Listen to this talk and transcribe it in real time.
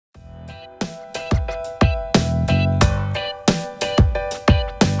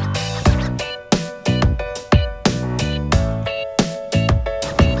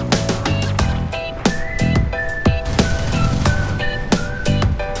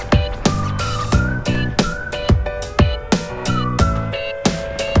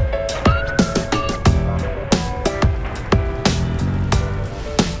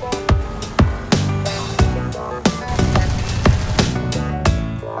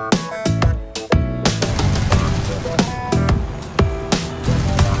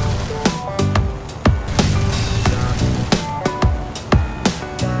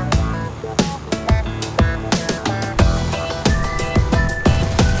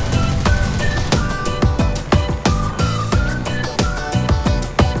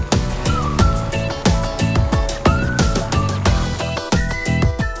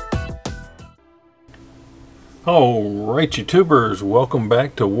Alright, YouTubers, welcome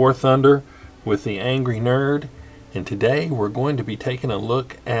back to War Thunder with the Angry Nerd, and today we're going to be taking a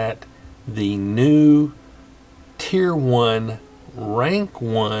look at the new Tier 1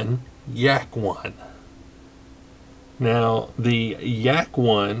 Rank-1 Yak-1. Now, the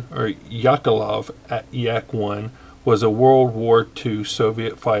Yak-1, or Yakovlev Yak-1, was a World War II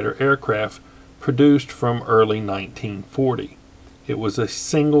Soviet fighter aircraft produced from early 1940. It was a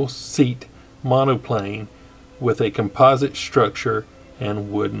single-seat monoplane with a composite structure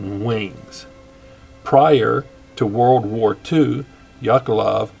and wooden wings. Prior to World War II,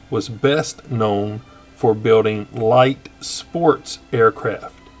 Yakovlev was best known for building light sports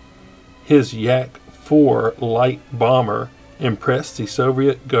aircraft. His Yak-4 light bomber impressed the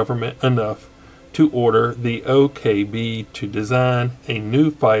Soviet government enough to order the OKB to design a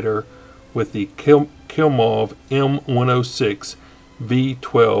new fighter with the Yakovlev M106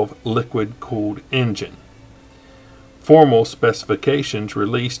 V12 liquid-cooled engine. Formal specifications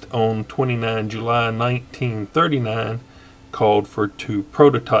released on 29 July 1939 called for two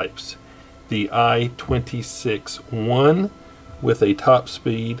prototypes, the I-26-1 with a top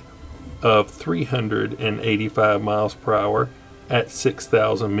speed of 385 miles per hour at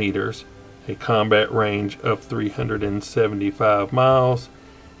 6,000 meters, a combat range of 375 miles,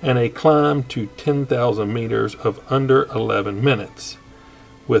 and a climb to 10,000 meters of under 11 minutes,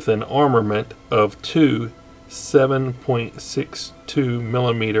 with an armament of two 7.62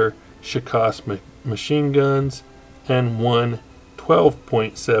 millimeter ShKAS machine guns and one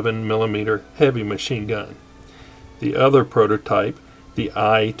 12.7 millimeter heavy machine gun. The other prototype, the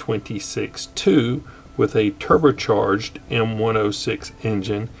I-26-2, with a turbocharged M106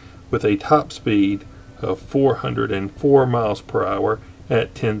 engine with a top speed of 404 miles per hour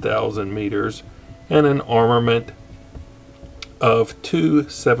at 10,000 meters and an armament of two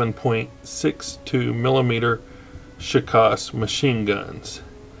 7.62 millimeter ShKAS machine guns.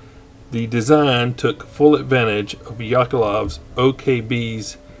 The design took full advantage of Yakovlev's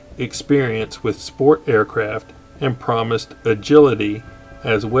OKB's experience with sport aircraft and promised agility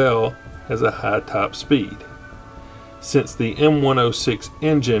as well as a high top speed. Since the M106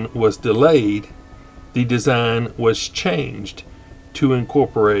 engine was delayed, the design was changed to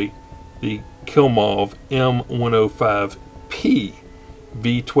incorporate the Yakovlev M105P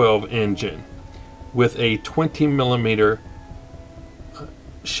V12 engine with a 20 millimeter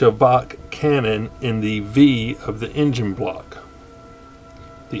ShVAK cannon in the V of the engine block.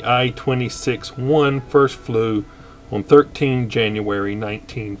 The I-26-1 first flew on 13 January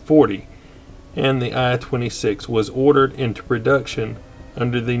 1940, and the I-26 was ordered into production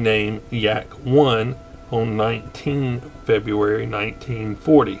under the name Yak-1 on 19 February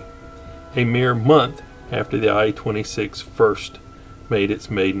 1940, a mere month after the I-26 first made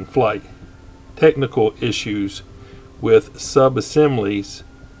its maiden flight. Technical issues with sub-assemblies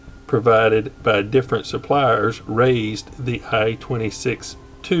provided by different suppliers raised the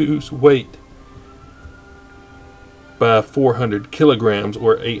I-26-2's weight by 400 kilograms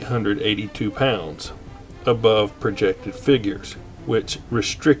or 882 pounds above projected figures, which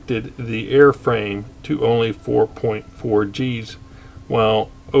restricted the airframe to only 4.4 Gs, while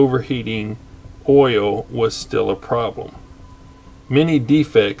overheating oil was still a problem. Many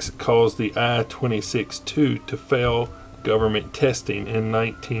defects caused the I-26-2 to fail government testing in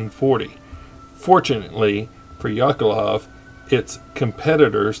 1940. Fortunately for Yakovlev, its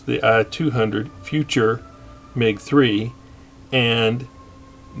competitors, the I-200 Future MiG-3 and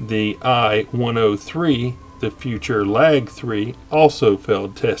the I-103, the Future LaGG-3, also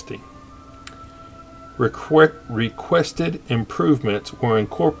failed testing. Requested improvements were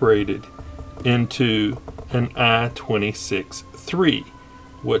incorporated into an I-26-3,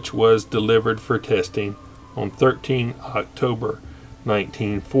 which was delivered for testing on 13 October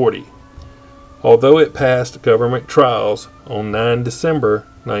 1940. Although it passed government trials on 9 December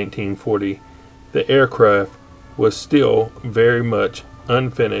 1940, the aircraft was still very much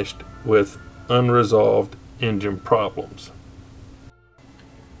unfinished with unresolved engine problems.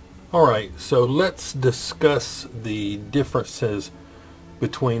 Alright, so let's discuss the differences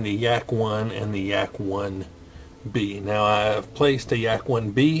between the Yak-1 and the Yak-1B. Now, I have placed a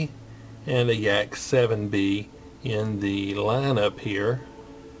Yak-1B and a Yak-7B in the lineup here.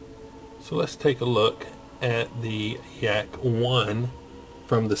 So let's take a look at the Yak-1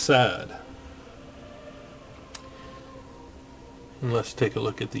 from the side. And let's take a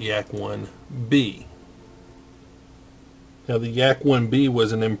look at the Yak-1B. Now, the Yak-1B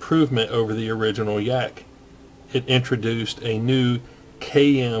was an improvement over the original Yak. It introduced a new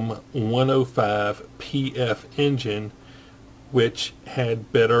KM105PF engine, which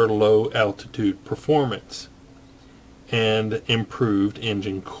had better low altitude performance. and improved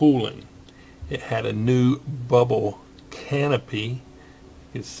engine cooling. It had a new bubble canopy.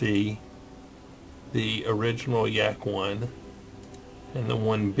 You can see the original Yak-1 and the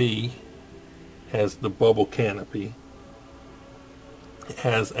 1B has the bubble canopy. It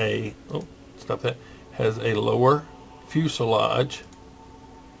has a has a lower fuselage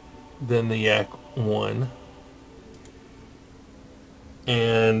than the Yak-1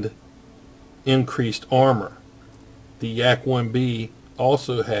 and increased armor. The Yak-1B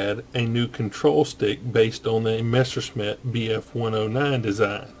also had a new control stick based on the Messerschmitt BF-109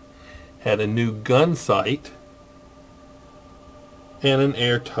 design. Had a new gun sight and an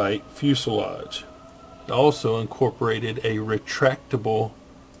airtight fuselage. It also incorporated a retractable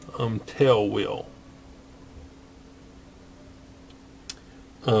tail wheel.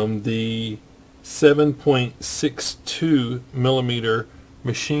 The 7.62 millimeter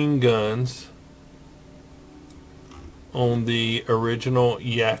machine guns on the original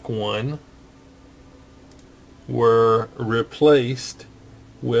Yak-1 were replaced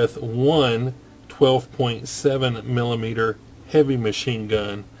with one 12.7 millimeter heavy machine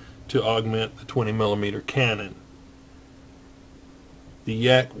gun to augment the 20 millimeter cannon. The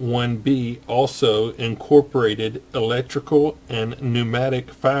Yak-1B also incorporated electrical and pneumatic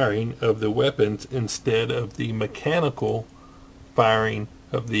firing of the weapons instead of the mechanical firing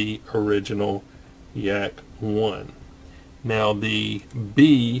of the original Yak-1. Now the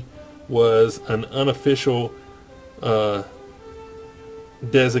B was an unofficial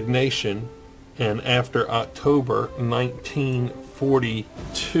designation, and after October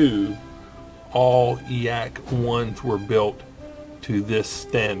 1942 all Yak-1s were built to this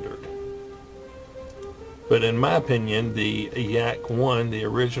standard. But in my opinion, the Yak-1, the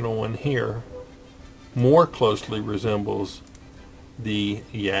original one here, more closely resembles the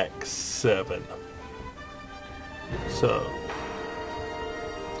Yak-7. So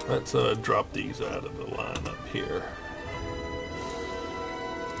let's drop these out of the lineup here.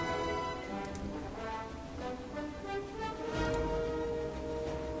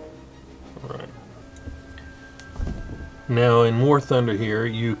 Alright. Now in War Thunder here,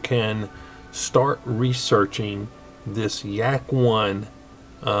 you can start researching this Yak-1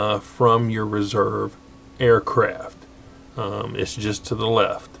 from your reserve aircraft. It's just to the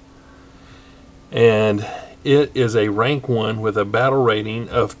left. And it is a rank 1 with a battle rating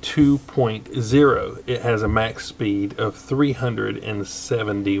of 2.0. It has a max speed of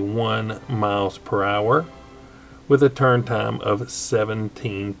 371 miles per hour with a turn time of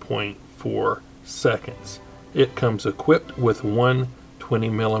 17.4 seconds. It comes equipped with one 20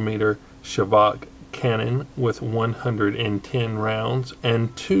 millimeter ShVAK cannon with 110 rounds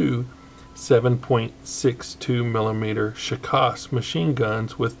and two 7.62 millimeter ShKAS machine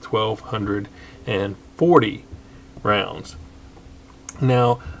guns with 1,240 rounds.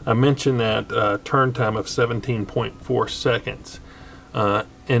 Now, I mentioned that turn time of 17.4 seconds.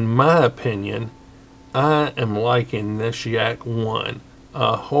 In my opinion, I am liking this Yak-1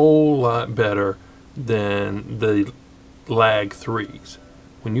 a whole lot better than the LaGG-3s.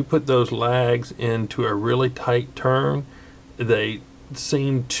 When you put those lags into a really tight turn, they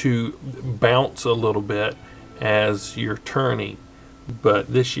seem to bounce a little bit as you're turning,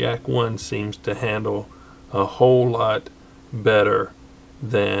 but this Yak-1 seems to handle a whole lot better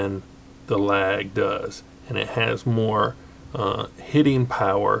than the LaGG does, and it has more hitting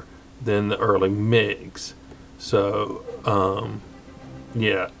power than the early MiGs. So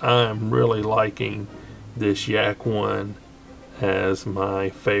yeah, I'm really liking this Yak-1 as my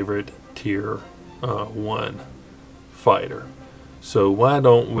favorite Tier 1 fighter. So why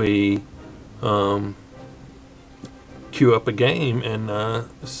don't we queue up a game and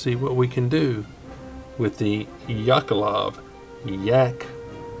see what we can do with the Yakovlev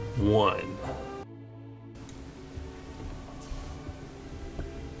Yak-1.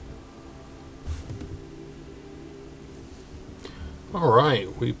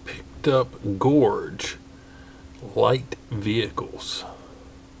 Alright, we picked up Gorge Light Vehicles.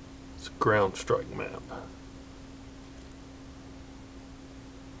 It's a ground strike map.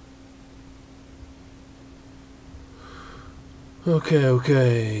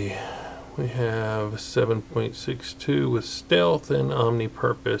 Okay. We have 7.62 with stealth and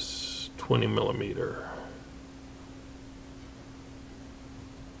omnipurpose 20 millimeter.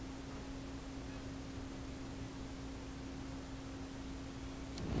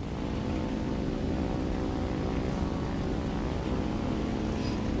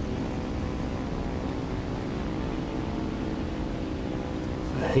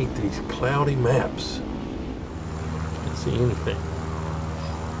 I hate these cloudy maps. Can't see anything.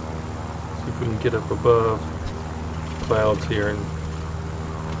 See if we can get up above clouds here and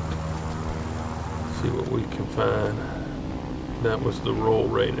see what we can find. That was the roll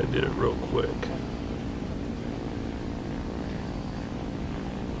rate. I did it real quick.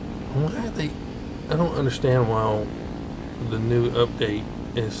 I don't understand why the new update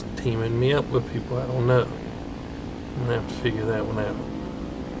is teaming me up with people. I don't know. I'm gonna have to figure that one out.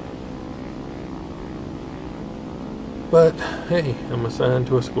 But hey, I'm assigned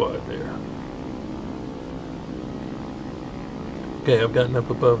to a squad there. Okay, I've gotten up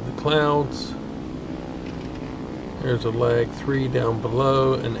above the clouds. There's a LaGG-3 down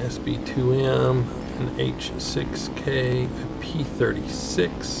below, an SB2M, an H6K, a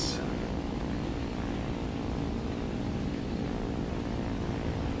P36.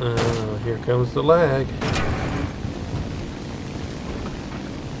 Here comes the lag.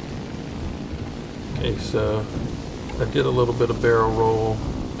 Okay, so I did a little bit of barrel roll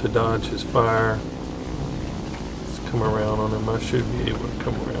to dodge his fire. Let's come around on him. I should be able to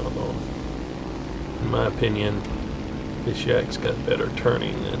come around on him. In my opinion, this Yak's got better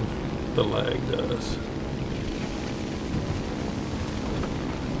turning than the LaGG does.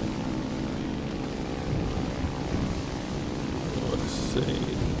 Let's see.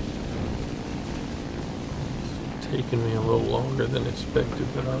 Taking me a little longer than expected,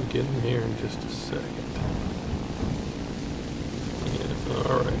 but I'll get him here in just a second. Yeah,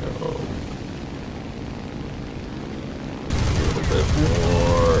 alright, a little bit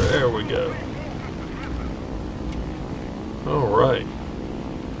more. There we go. Alright.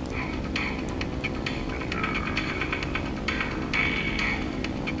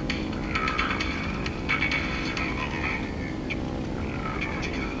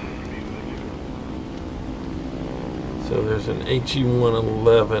 So there's an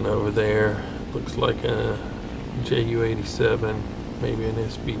HE-111 over there. Looks like a JU-87. Maybe an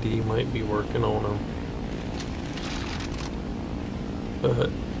SBD might be working on them. But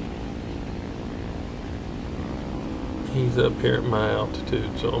he's up here at my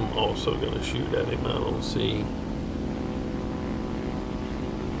altitude, so I'm also going to shoot at him. I don't see.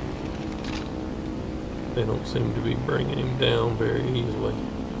 They don't seem to be bringing him down very easily.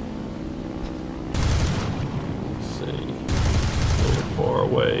 Far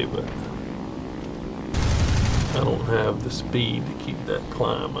away, but I don't have the speed to keep that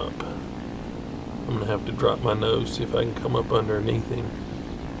climb up. I'm gonna have to drop my nose, see if I can come up underneath him.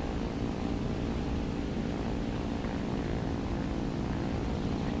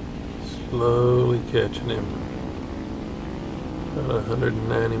 Slowly catching him. About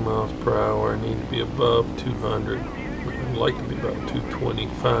 190 miles per hour. I need to be above 200. I'd like to be about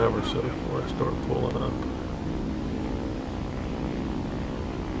 225 or so before I start pulling up.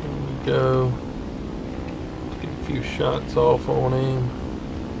 Go. Get a few shots off on him.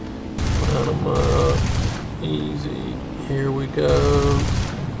 Line him up. Easy. Here we go.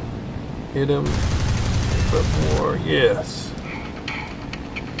 Hit him. A bit more. Yes.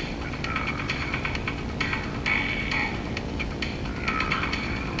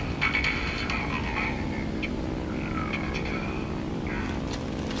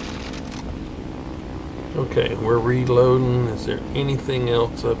 Okay, we're reloading. Is there anything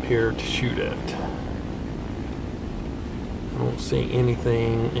else up here to shoot at? I don't see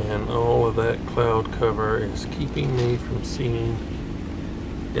anything, and all of that cloud cover is keeping me from seeing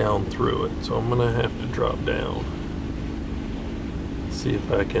down through it. So I'm gonna have to drop down. See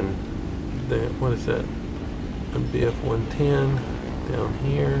if I can. There, what is that? A BF-110 down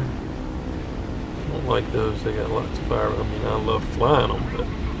here. I don't like those. They got lots of fire. I mean, I love flying them, but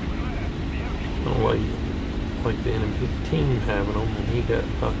I don't like the enemy team having them, and he got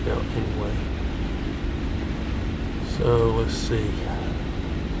knocked out anyway. So let's see.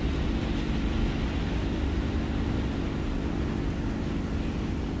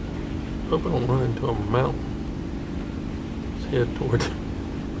 Hope I don't run into a mountain. Let's head toward.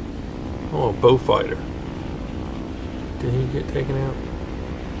 Oh, a bow fighter. Did he get taken out?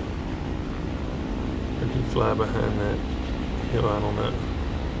 Or did he fly behind that hill? I don't know.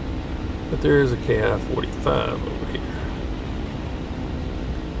 But there is a KI-45 over here.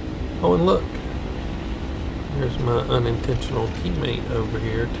 Oh, and look. There's my unintentional teammate over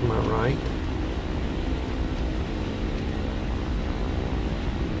here to my right.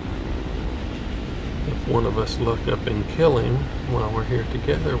 If one of us luck up and kill him while we're here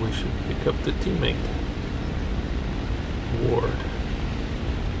together, we should pick up the teammate. Ward.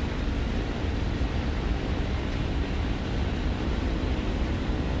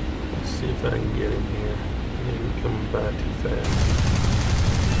 See if I can get him here. Maybe coming by too fast.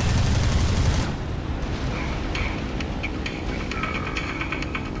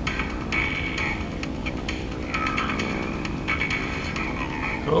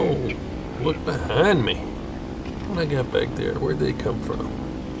 Oh, look behind me. What I got back there? Where'd they come from?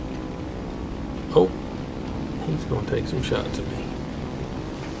 Oh, he's gonna take some shots at me.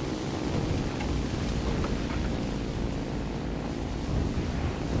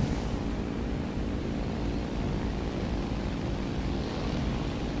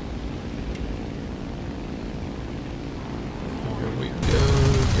 Here we go,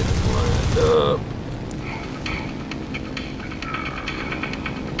 get him lined up.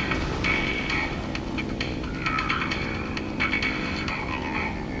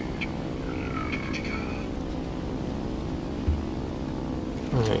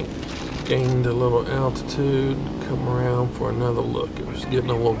 Alright, gained a little altitude, come around for another look. It was getting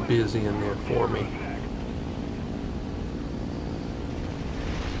a little busy in there for me.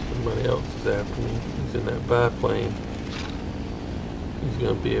 Somebody else is after me. He's in that biplane. He's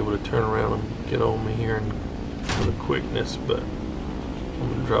going to be able to turn around and get on me here and with a quickness, but I'm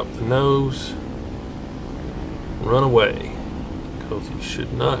going to drop the nose, run away, because he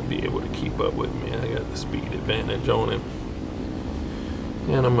should not be able to keep up with me. I got the speed advantage on him.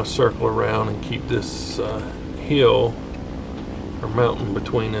 And I'm going to circle around and keep this hill or mountain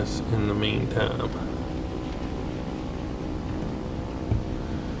between us in the meantime.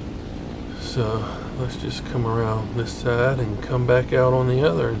 So let's just come around this side and come back out on the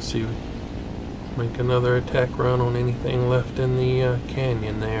other and see, make another attack run on anything left in the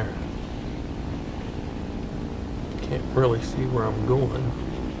canyon there. Can't really see where I'm going.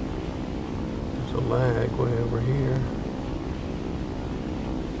 There's a lag way over here.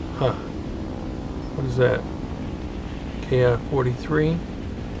 Huh. What is that? KI-43,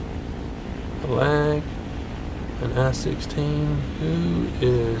 a lag, an I-16. Who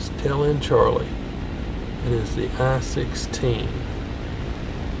is telling Charlie? It is the I-16.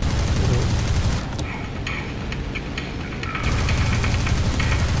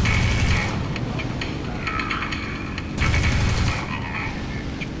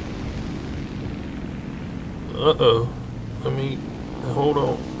 Uh-oh. Let me, hold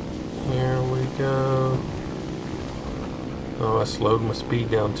on. Here we go. Oh, I slowed my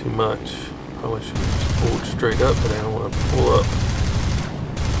speed down too much. Probably should have just pulled straight up, but I don't want to pull up.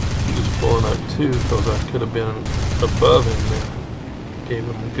 He was pulling up too, because I could have been above him and gave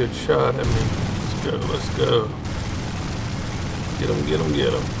him a good shot at me. Let's go, let's go. Get him, get him,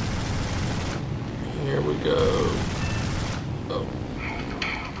 get him. Here we go. Oh.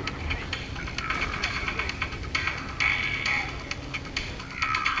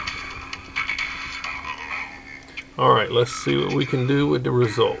 Alright, let's see what we can do with the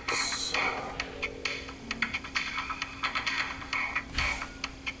results.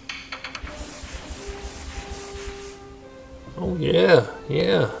 Oh yeah,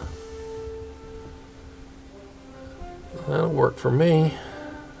 yeah. That'll work for me.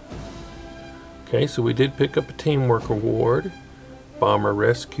 Okay, so we did pick up a teamwork award. Bomber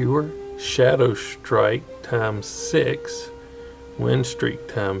Rescuer, Shadow Strike ×6, Win Streak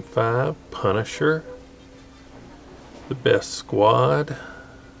 ×5, Punisher, the best squad,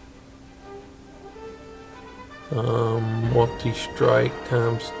 multi-strike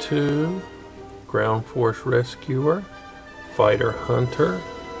 ×2, ground force rescuer, fighter hunter,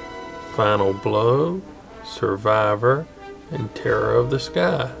 final blow, survivor, and terror of the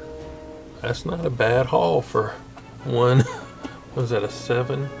sky. That's not a bad haul for one. Was that a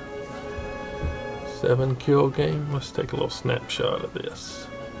 7 kill game? Let's take a little snapshot of this.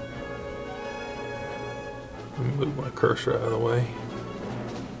 Let me move my cursor out of the way.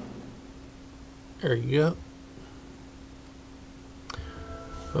 There you go.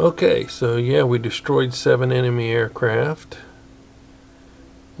 Okay, so yeah, we destroyed 7 enemy aircraft.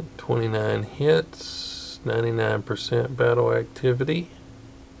 29 hits, 99% battle activity.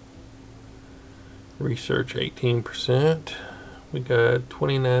 Research 18%. We got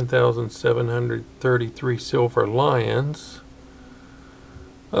 29,733 silver lions,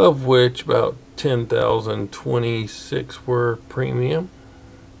 of which about 10,026 were premium.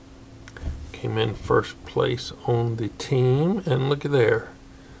 Came in first place on the team, and look at there,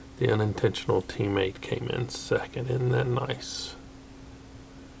 the unintentional teammate came in second. Isn't that nice?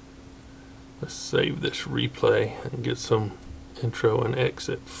 Let's save this replay and get some intro and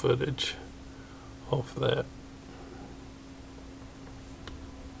exit footage off that.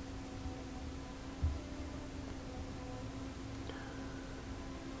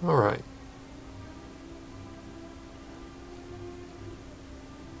 All right.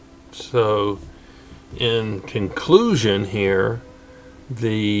 So, in conclusion here,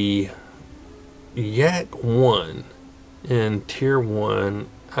 the Yak-1 in Tier 1,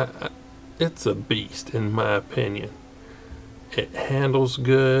 it's a beast in my opinion. It handles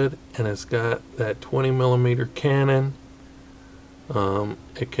good, and it's got that 20mm cannon.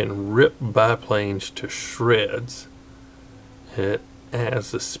 It can rip biplanes to shreds. It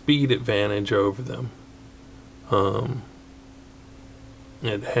has a speed advantage over them.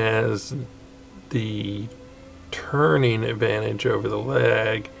 It has the turning advantage over the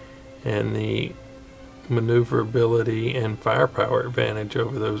LaGG, and the maneuverability and firepower advantage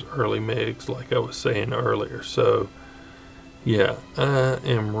over those early MiGs, like I was saying earlier. So yeah, I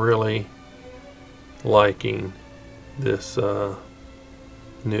am really liking this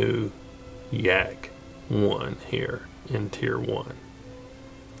new Yak-1 here in Tier 1.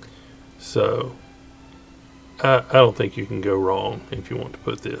 So I don't think you can go wrong if you want to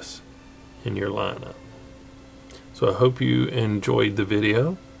put this in your lineup. So I hope you enjoyed the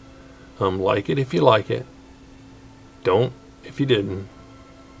video. Like it if you like it. Don't if you didn't.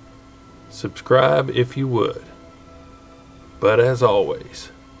 Subscribe if you would. But as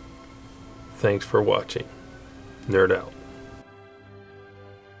always, thanks for watching. Nerd out.